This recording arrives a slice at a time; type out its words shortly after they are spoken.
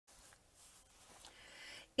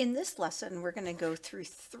In this lesson, we're going to go through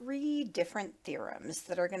 3 different theorems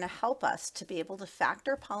that are going to help us to be able to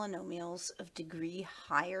factor polynomials of degree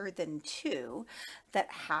higher than 2 that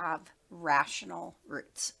have rational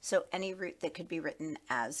roots. So any root that could be written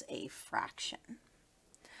as a fraction.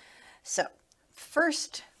 So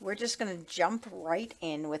first, we're just going to jump right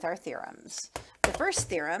in with our theorems. The first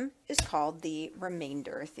theorem is called the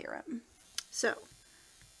remainder theorem.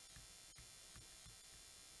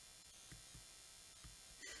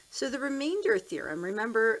 So the remainder theorem,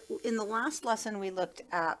 remember in the last lesson we looked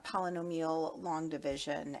at polynomial long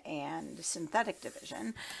division and synthetic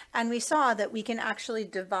division, and we saw that we can actually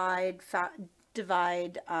divide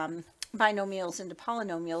binomials into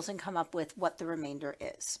polynomials and come up with what the remainder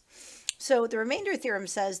is. So the remainder theorem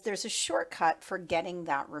says there's a shortcut for getting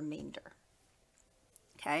that remainder.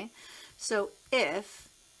 Okay, so if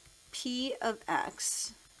p of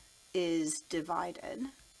x is divided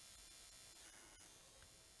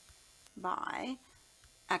by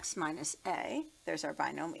x minus a, there's our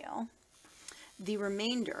binomial, the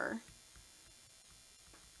remainder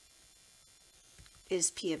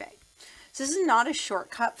is p of a. So this is not a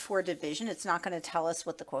shortcut for division. It's not going to tell us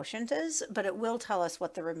what the quotient is, but it will tell us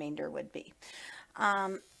what the remainder would be.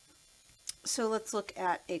 So let's look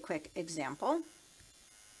at a quick example.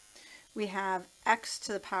 We have x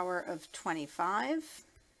to the power of 25,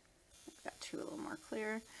 make that 2 a little more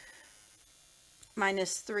clear,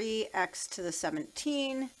 minus 3x to the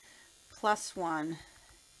 17 plus 1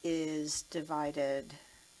 is divided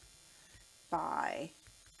by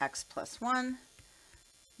x plus 1.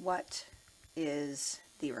 What is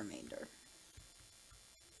the remainder?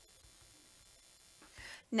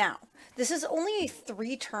 Now, this is only a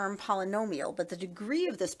 3-term polynomial, but the degree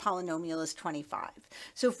of this polynomial is 25.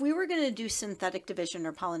 So if we were going to do synthetic division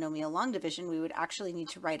or polynomial long division, we would actually need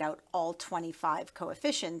to write out all 25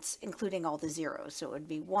 coefficients, including all the zeros. So it would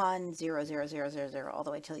be 1, 0, 0, 0, 0, 0, all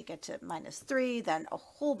the way till you get to minus 3, then a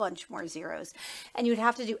whole bunch more zeros. And you'd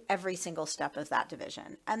have to do every single step of that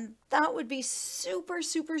division. And that would be super,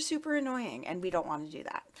 super, super annoying, and we don't want to do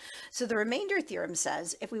that. So the remainder theorem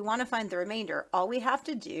says if we want to find the remainder, all we have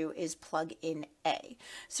to do is plug in a.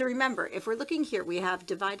 So remember, if we're looking here, we have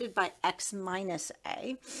divided by x minus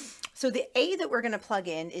a. So the a that we're going to plug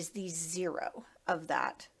in is the 0 of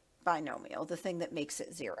that binomial, the thing that makes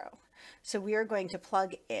it 0. So we are going to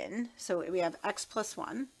plug in, so we have x plus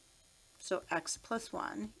 1. So x plus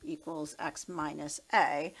 1 equals x minus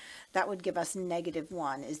a. That would give us negative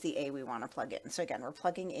 1 is the a we want to plug in. So again, we're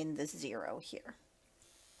plugging in the 0 here.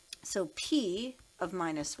 So p of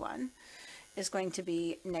minus 1 is going to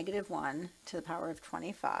be negative 1 to the power of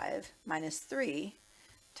 25 minus 3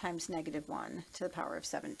 times negative 1 to the power of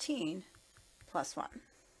 17 plus 1.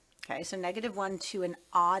 Okay, so negative 1 to an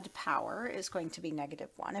odd power is going to be negative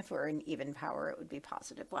 1. If we're an even power, it would be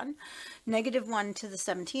positive 1. Negative 1 to the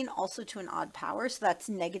 17 also to an odd power, so that's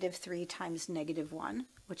negative 3 times negative 1,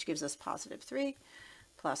 which gives us positive 3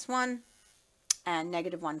 plus 1. And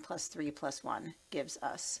negative 1 plus 3 plus 1 gives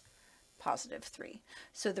us positive 3.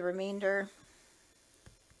 So the remainder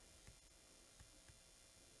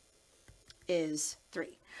is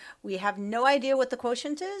 3. We have no idea what the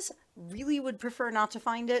quotient is. Really would prefer not to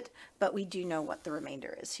find it, but we do know what the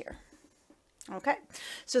remainder is here. Okay,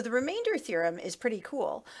 so the remainder theorem is pretty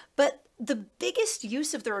cool, but the biggest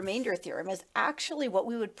use of the remainder theorem is actually what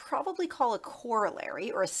we would probably call a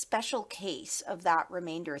corollary or a special case of that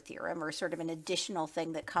remainder theorem, or sort of an additional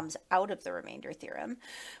thing that comes out of the remainder theorem,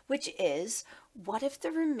 which is, what if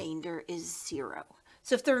the remainder is 0?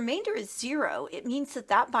 So if the remainder is 0, it means that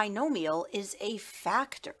that binomial is a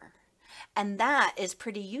factor. And that is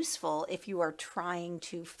pretty useful if you are trying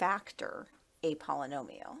to factor a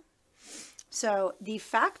polynomial. So the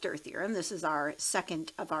factor theorem, this is our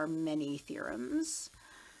second of our many theorems.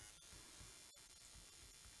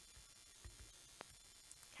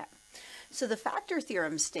 Okay. So the factor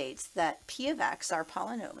theorem states that p of x, our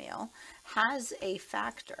polynomial, has a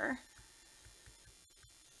factor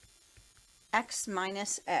x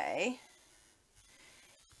minus a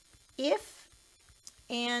if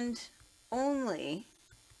and only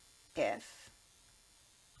if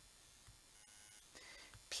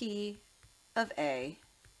p of a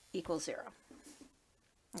equals 0.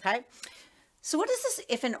 Okay, so what is this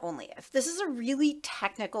if and only if? This is a really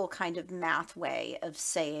technical kind of math way of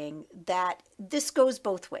saying that this goes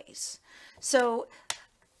both ways. So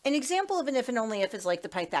an example of an if and only if is like the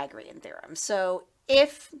Pythagorean theorem. So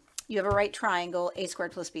if you have a right triangle, a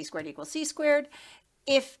squared plus b squared equals c squared.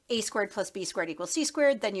 If a squared plus b squared equals c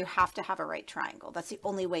squared, then you have to have a right triangle. That's the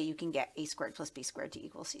only way you can get a squared plus b squared to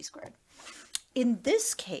equal c squared. In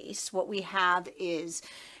this case, what we have is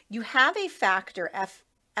you have a factor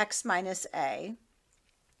x minus a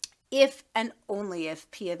if and only if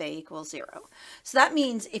p of a equals 0. So that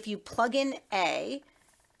means if you plug in a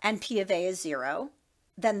and p of a is 0,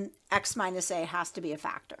 then x minus a has to be a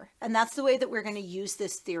factor. And that's the way that we're going to use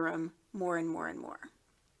this theorem more and more and more.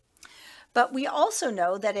 But we also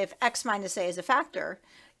know that if x minus a is a factor,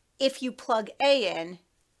 if you plug a in,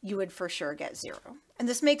 you would for sure get 0. And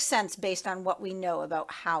this makes sense based on what we know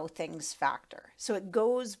about how things factor. So it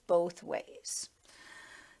goes both ways.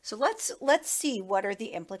 So let's see what are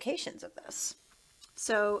the implications of this.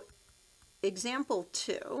 So example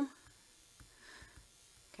 2,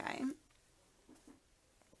 okay,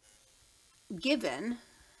 given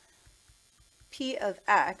p of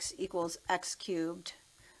x equals x cubed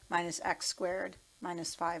minus x squared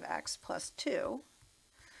minus 5x plus 2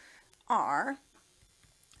 are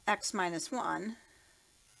x minus 1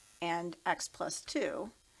 and x plus 2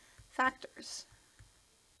 factors.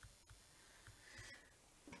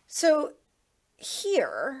 So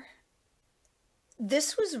here,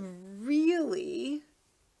 this was really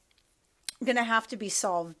going to have to be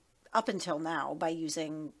solved up until now by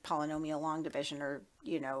using polynomial long division or,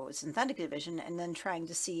 synthetic division, and then trying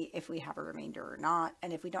to see if we have a remainder or not.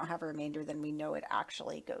 And if we don't have a remainder, then we know it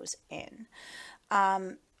actually goes in.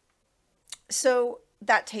 So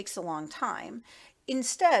that takes a long time.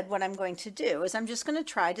 Instead, what I'm going to do is I'm just going to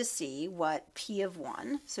try to see what p of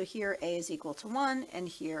 1, so here a is equal to 1, and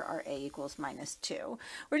here are a equals minus 2.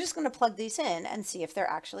 We're just going to plug these in and see if they're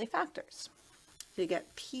actually factors. So you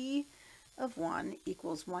get p of 1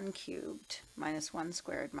 equals 1 cubed minus 1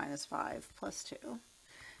 squared minus 5 plus 2. And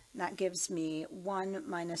that gives me 1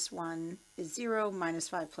 minus 1 is 0, minus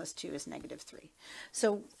 5 plus 2 is negative 3.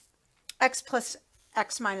 So x plus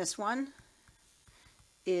x minus 1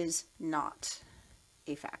 is not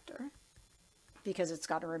a factor because it's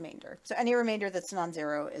got a remainder. So any remainder that's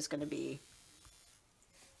non-zero is going to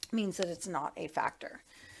means that it's not a factor.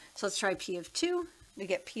 So let's try p of 2. We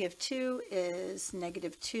get p of 2 is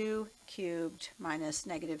negative 2 cubed minus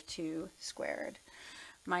negative 2 squared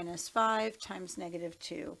minus 5 times negative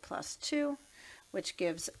 2 plus 2, which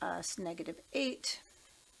gives us negative 8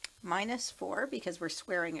 minus 4 because we're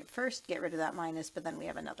squaring it first, get rid of that minus, but then we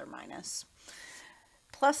have another minus,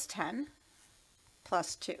 plus 10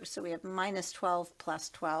 plus 2. So we have minus 12 plus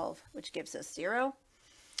 12, which gives us 0.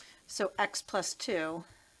 So x plus 2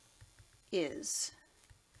 is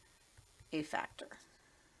a factor.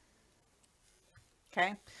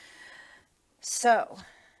 Okay, so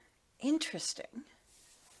interesting.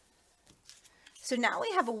 So now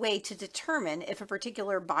we have a way to determine if a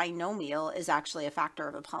particular binomial is actually a factor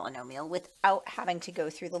of a polynomial without having to go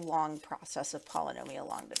through the long process of polynomial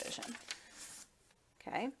long division.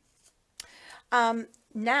 Okay.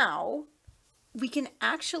 Now we can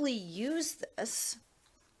actually use this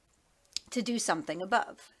to do something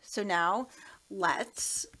above. So now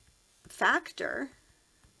let's factor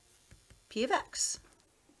p of x.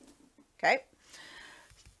 Okay.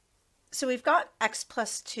 So we've got x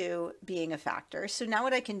plus 2 being a factor. So now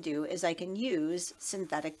what I can do is I can use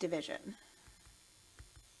synthetic division.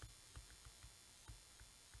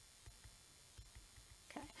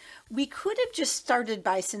 Okay. We could have just started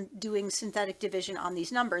by doing synthetic division on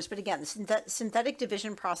these numbers, but again, the synthetic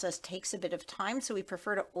division process takes a bit of time, so we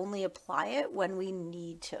prefer to only apply it when we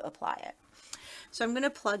need to apply it. So I'm going to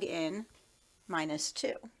plug in minus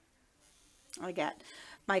 2. I get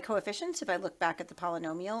my coefficients, if I look back at the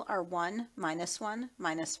polynomial, are 1, minus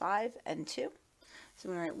 5, and 2. So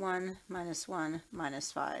I'm going to write 1,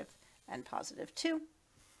 minus 5, and positive 2.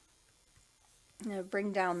 I'm going to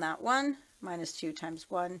bring down that 1. Minus 2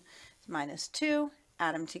 times 1 is minus 2.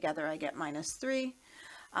 Add them together, I get minus 3.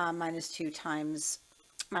 Minus 2 times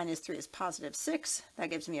minus 3 is positive 6. That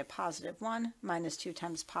gives me a positive 1. Minus 2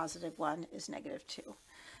 times positive 1 is negative 2.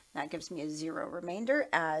 That gives me a 0 remainder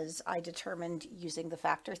as I determined using the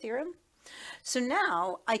factor theorem. So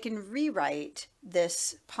now I can rewrite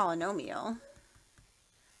this polynomial,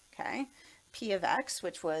 okay, p of x,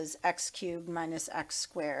 which was x cubed minus x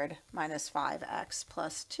squared minus 5x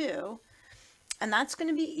plus 2, and that's going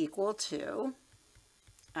to be equal to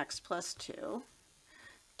x plus 2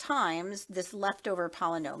 times this leftover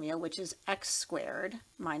polynomial, which is x squared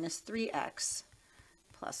minus 3x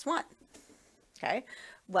plus 1. Okay,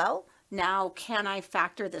 well, now can I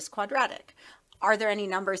factor this quadratic? Are there any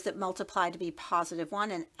numbers that multiply to be positive 1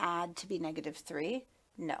 and add to be negative 3?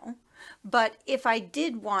 No. But if I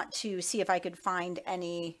did want to see if I could find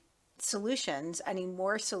any solutions, any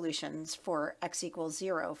more solutions for x equals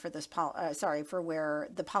 0 for this, for where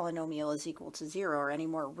the polynomial is equal to 0, or any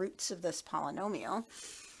more roots of this polynomial,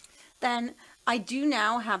 then I do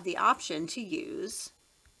now have the option to use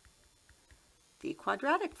the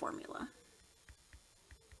quadratic formula.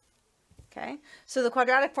 Okay, so the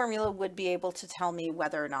quadratic formula would be able to tell me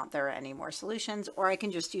whether or not there are any more solutions, or I can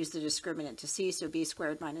just use the discriminant to c, so b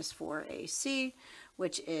squared minus 4ac,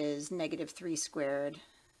 which is negative 3 squared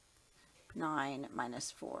 9 minus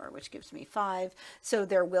 4, which gives me 5. So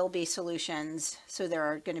there will be solutions, so there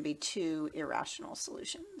are going to be 2 irrational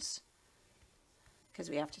solutions, because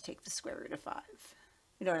we have to take the square root of 5.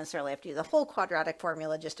 We don't necessarily have to do the whole quadratic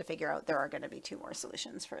formula just to figure out there are going to be 2 more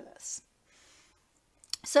solutions for this.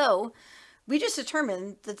 So we just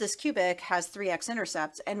determined that this cubic has 3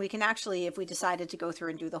 x-intercepts, and we can actually, if we decided to go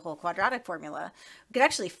through and do the whole quadratic formula, we could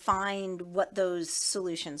actually find what those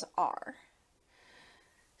solutions are.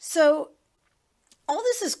 So all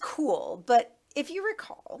this is cool, but if you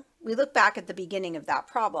recall, we look back at the beginning of that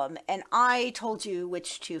problem, and I told you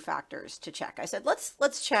which 2 factors to check. I said,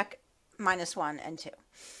 let's check -1 and 2.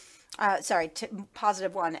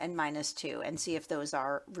 Positive 1 and -2, and see if those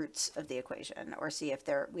are roots of the equation, or see if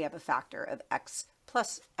we have a factor of x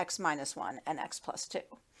plus x minus 1 and x plus 2.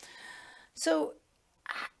 So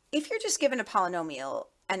if you're just given a polynomial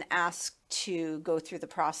and asked to go through the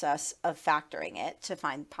process of factoring it to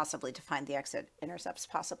possibly find the x-intercepts,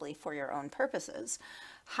 possibly for your own purposes,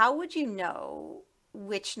 how would you know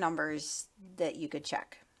which numbers that you could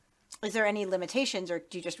check? Is there any limitations, or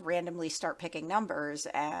do you just randomly start picking numbers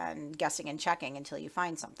and guessing and checking until you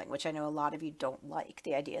find something, which I know a lot of you don't like,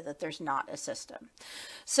 the idea that there's not a system.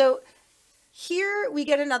 So here we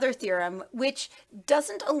get another theorem which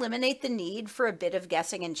doesn't eliminate the need for a bit of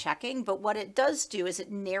guessing and checking, but what it does do is it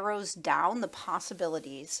narrows down the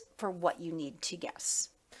possibilities for what you need to guess.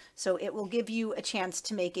 So it will give you a chance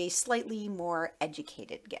to make a slightly more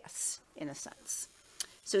educated guess, in a sense.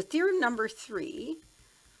 So theorem number 3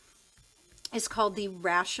 is called the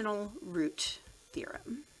rational root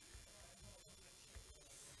theorem.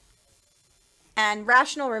 And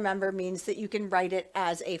rational, remember, means that you can write it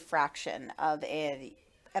as a fraction of an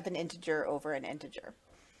integer over an integer.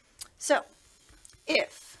 So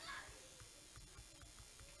if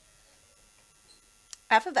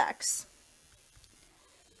f of x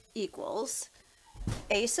equals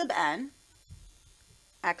a sub n,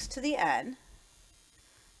 x to the n,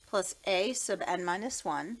 plus a sub n minus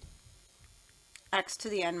 1, x to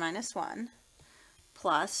the n minus 1,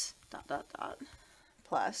 plus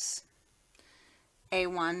plus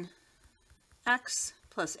a1 x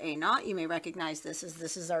plus a naught. You may recognize this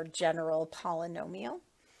is our general polynomial.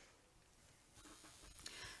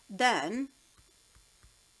 Then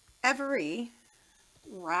every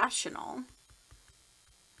rational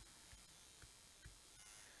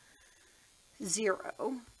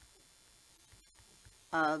 0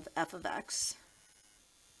 of f of x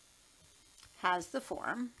has the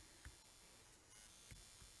form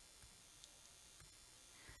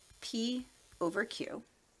p over q,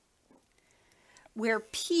 where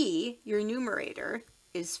p, your numerator,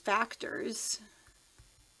 is factors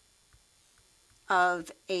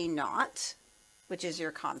of a naught, which is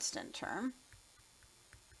your constant term,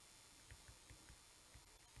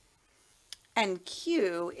 and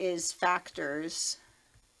q is factors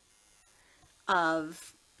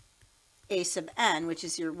of a sub n, which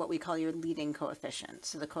is what we call your leading coefficient,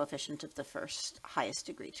 so the coefficient of the first highest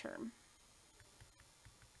degree term.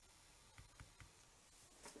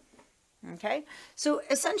 Okay, so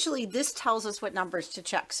essentially this tells us what numbers to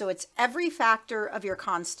check. So it's every factor of your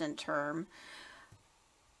constant term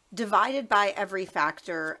divided by every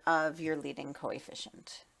factor of your leading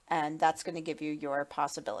coefficient, and that's going to give you your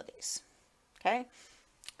possibilities. Okay,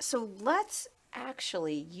 so let's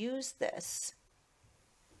actually use this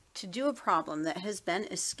to do a problem that has been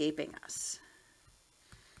escaping us.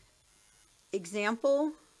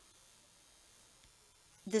 Example,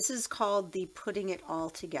 this is called the putting it all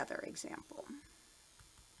together example.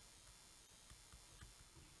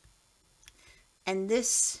 And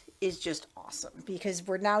this is just awesome because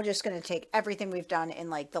we're now just going to take everything we've done in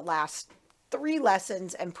like the last 3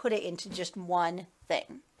 lessons and put it into just one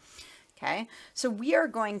thing. Okay, so we are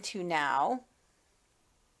going to now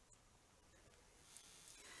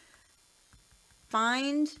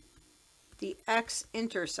find the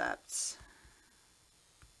x-intercepts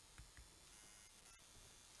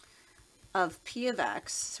of p of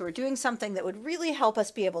x. So we're doing something that would really help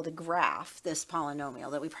us be able to graph this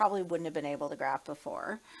polynomial that we probably wouldn't have been able to graph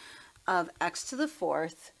before, of x to the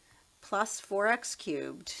 4th plus 4x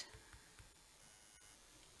cubed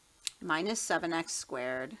minus 7x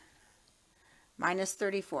squared minus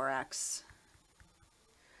 34x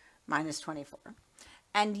minus 24.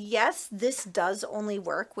 And yes, this does only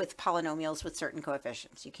work with polynomials with certain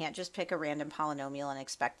coefficients. You can't just pick a random polynomial and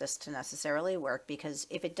expect this to necessarily work, because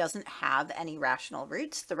if it doesn't have any rational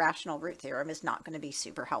roots, the rational root theorem is not going to be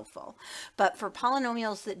super helpful. But for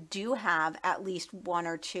polynomials that do have at least 1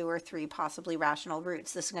 or 2 or 3 possibly rational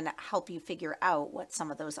roots, this is going to help you figure out what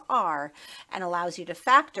some of those are and allows you to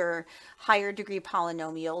factor higher degree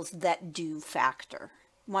polynomials that do factor.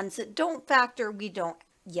 Ones that don't factor, we don't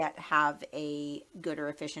yet have a good or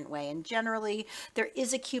efficient way. And generally there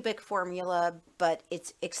is a cubic formula, but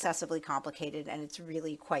it's excessively complicated and it's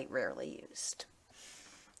really quite rarely used.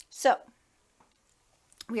 So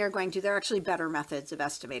we are going to, there are actually better methods of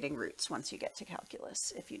estimating roots once you get to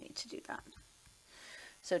calculus if you need to do that.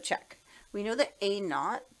 So check. We know that A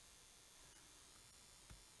naught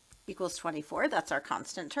equals 24. That's our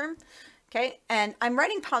constant term. Okay, and I'm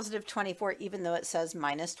writing positive 24 even though it says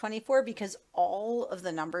minus 24, because all of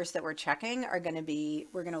the numbers that we're checking are going to be,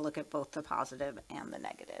 we're going to look at both the positive and the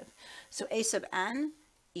negative. So A sub n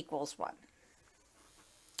equals 1.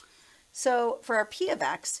 So for our P of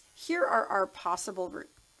x, here are our possible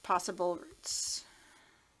roots,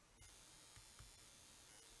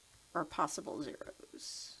 or possible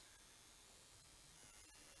zeros.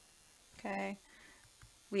 Okay.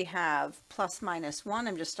 We have plus minus 1,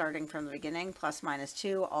 I'm just starting from the beginning, plus minus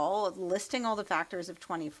 2, all listing all the factors of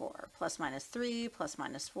 24, plus minus 3, plus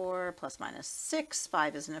minus 4, plus minus 6,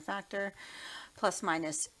 5 isn't a factor, plus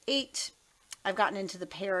minus 8. I've gotten into the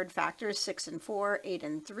paired factors, 6 and 4, 8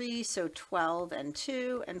 and 3, so 12 and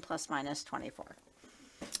 2, and plus minus 24.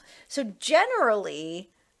 So generally,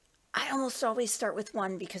 I almost always start with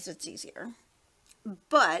 1 because it's easier.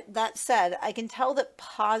 But that said, I can tell that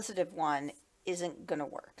positive 1 isn't going to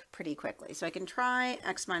work pretty quickly. So I can try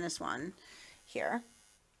x minus 1 here.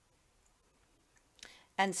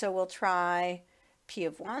 And so we'll try P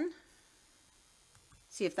of 1.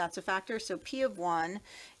 See if that's a factor. So P of 1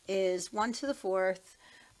 is 1 to the 4th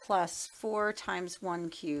plus 4 times 1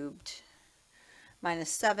 cubed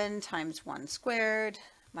minus 7 times 1 squared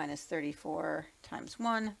minus 34 times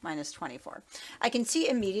 1 minus 24. I can see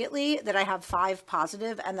immediately that I have 5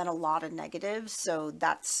 positive and then a lot of negatives, so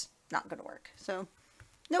that's not going to work. So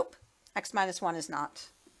nope, x minus 1 is not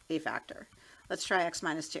a factor. Let's try x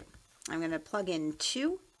minus 2. I'm going to plug in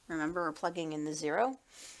 2. Remember, we're plugging in the 0.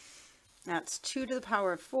 That's 2 to the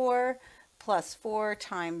power of 4 plus 4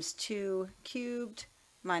 times 2 cubed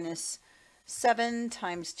minus 7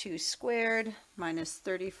 times 2 squared minus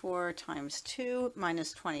 34 times 2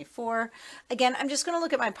 minus 24. Again, I'm just going to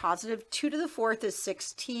look at my positive. 2 to the 4th is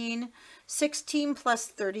 16. 16 plus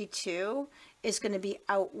 32 is going to be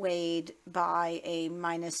outweighed by a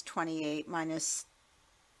minus 28 minus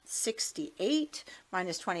 68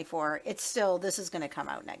 minus 24. It's still, this is going to come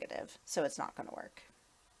out negative, so it's not going to work.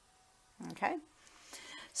 Okay.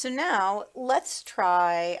 So now let's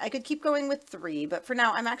try, I could keep going with 3, but for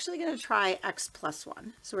now I'm actually going to try x plus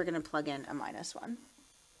 1. So we're going to plug in a minus 1.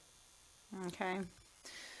 Okay.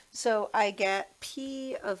 So I get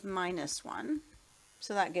P of minus 1.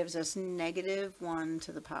 So that gives us negative 1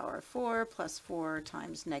 to the power of 4 plus 4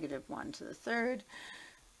 times negative 1 to the 3rd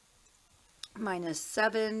minus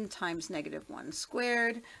 7 times negative 1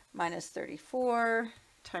 squared minus 34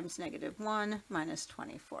 times negative 1 minus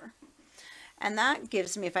 24. And that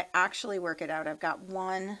gives me, if I actually work it out, I've got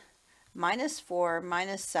 1 minus 4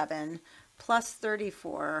 minus 7 plus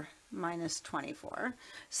 34 minus 24.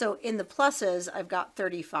 So in the pluses, I've got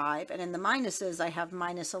 35, and in the minuses, I have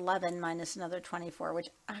minus 11 minus another 24, which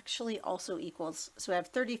actually also equals, so I have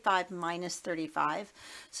 35 minus 35.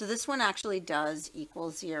 So this one actually does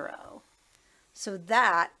equal 0. So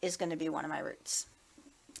that is going to be one of my roots.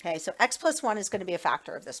 Okay, so x plus 1 is going to be a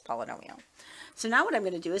factor of this polynomial. So now what I'm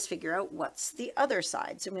going to do is figure out what's the other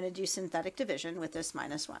side. So I'm going to do synthetic division with this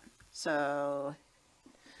minus 1. So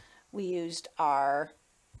we used our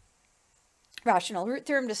rational root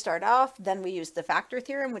theorem to start off. Then we used the factor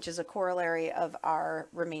theorem, which is a corollary of our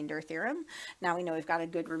remainder theorem. Now we know we've got a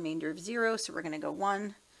good remainder of 0, so we're going to go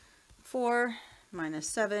 1, 4, minus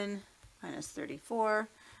 7, minus 34,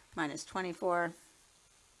 minus 24.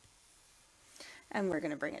 And we're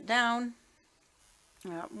going to bring it down.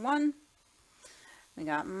 We got 1. We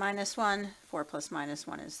got minus 1. 4 plus minus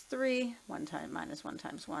 1 is 3. 1 times minus 1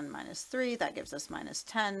 times 1 minus 3. That gives us minus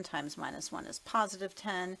 10 times minus 1 is positive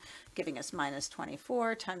 10, giving us minus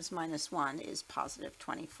 24 times minus 1 is positive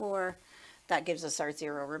 24. That gives us our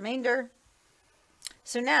 0 remainder.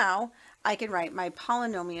 So now I can write my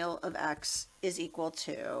polynomial of x is equal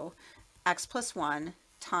to x plus 1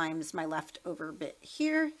 times my leftover bit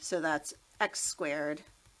here. So that's x squared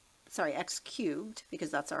x cubed, because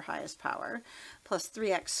that's our highest power, plus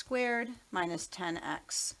 3x squared minus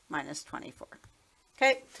 10x minus 24.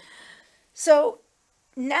 Okay, so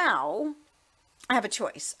now I have a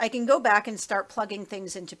choice. I can go back and start plugging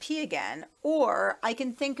things into p again, or I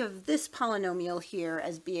can think of this polynomial here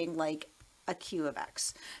as being like a q of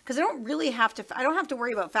x, because I don't have to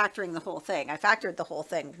worry about factoring the whole thing. I factored the whole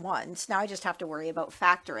thing once. Now I just have to worry about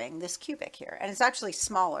factoring this cubic here, and it's actually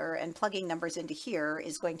smaller, and plugging numbers into here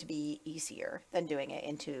is going to be easier than doing it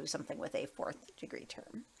into something with a 4th degree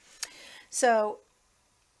term. So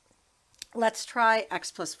let's try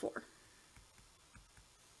x plus 4.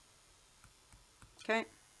 Okay,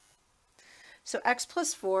 so x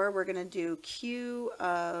plus 4, we're going to do q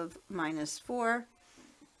of minus 4,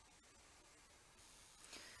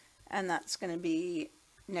 and that's going to be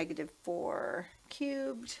negative 4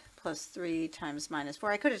 cubed plus 3 times minus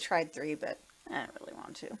 4. I could have tried 3, but I don't really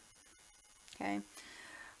want to. Okay,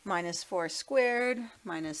 minus 4 squared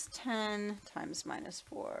minus 10 times minus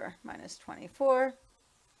 4 minus 24.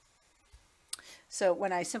 So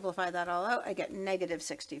when I simplify that all out, I get negative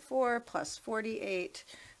 64 plus 48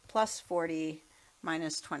 plus 40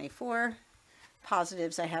 minus 24.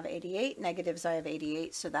 Positives, I have 88. Negatives, I have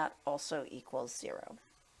 88. So that also equals 0.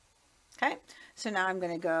 Okay, so now I'm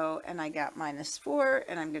going to go and I got minus 4,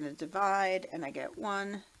 and I'm going to divide, and I get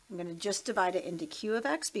 1. I'm going to just divide it into q of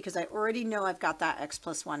x, because I already know I've got that x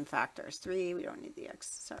plus 1 factors. 3, we don't need the x.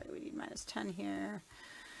 Sorry, we need minus 10 here,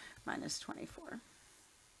 minus 24.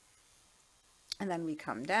 And then we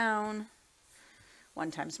come down. 1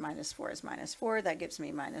 times minus 4 is minus 4. That gives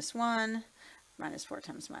me minus 1. Minus 4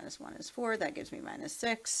 times minus 1 is 4. That gives me minus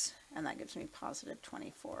 6. And that gives me positive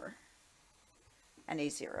 24. And a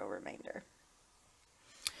 0 remainder.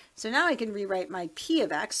 So now I can rewrite my p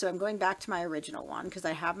of x. So I'm going back to my original one, because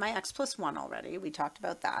I have my x plus 1 already. We talked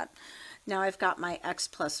about that. Now I've got my x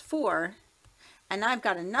plus 4. And now I've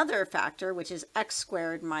got another factor, which is x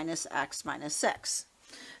squared minus x minus 6.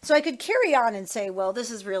 So I could carry on and say, well,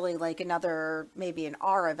 this is really like another, maybe an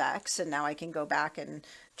r of x, and now I can go back and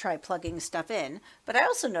try plugging stuff in. But I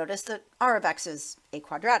also noticed that r of x is a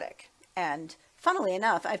quadratic. And funnily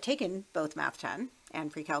enough, I've taken both Math 10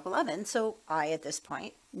 and Pre-Calc 11, so I, at this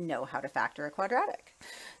point, know how to factor a quadratic.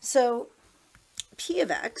 So p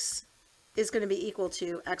of x is going to be equal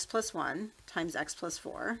to x plus 1 times x plus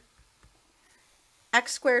 4.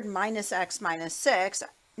 X squared minus x minus 6,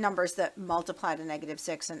 numbers that multiply to negative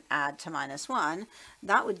 6 and add to minus 1,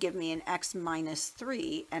 that would give me an x minus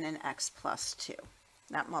 3 and an x plus 2.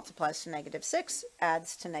 That multiplies to negative 6,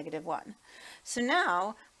 adds to negative 1. So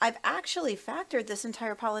now I've actually factored this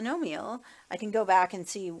entire polynomial. I can go back and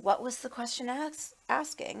see what was the question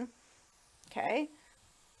asking. Okay.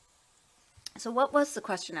 So what was the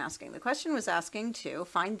question asking? The question was asking to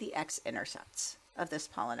find the x-intercepts of this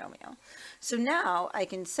polynomial. So now I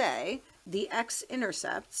can say the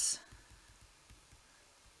x-intercepts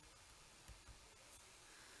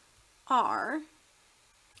are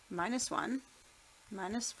minus 1,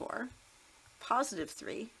 minus 4, positive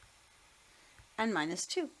 3, and minus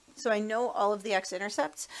 2. So I know all of the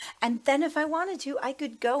x-intercepts, and then if I wanted to, I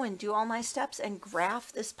could go and do all my steps and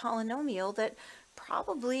graph this polynomial that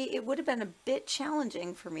probably it would have been a bit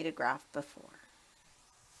challenging for me to graph before.